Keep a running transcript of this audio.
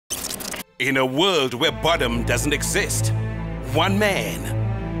In a world where bottom doesn't exist, one man.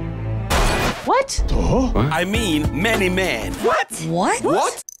 What? I mean many men. What?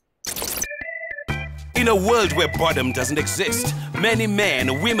 What? In a world where bottom doesn't exist, many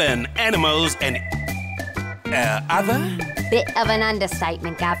men, women, animals, and other? Bit of an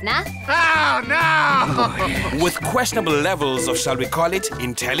understatement, Governor. Oh, no! With questionable levels of, shall we call it,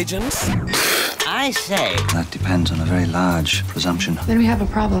 intelligence? I say. That depends on a very large presumption. Then we have a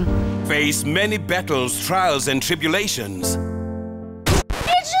problem. Face many battles, trials, and tribulations.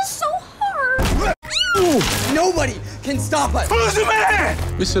 It's just so hard. Nobody can stop us! Who's the man?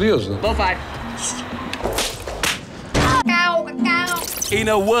 È serioso? Bull fight. In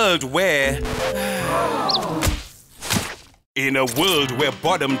a world where... In a world where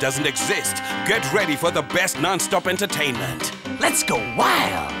bottom doesn't exist, get ready for the best non-stop entertainment. Let's go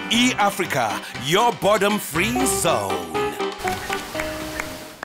wild. eAfrica, your bottom-free zone.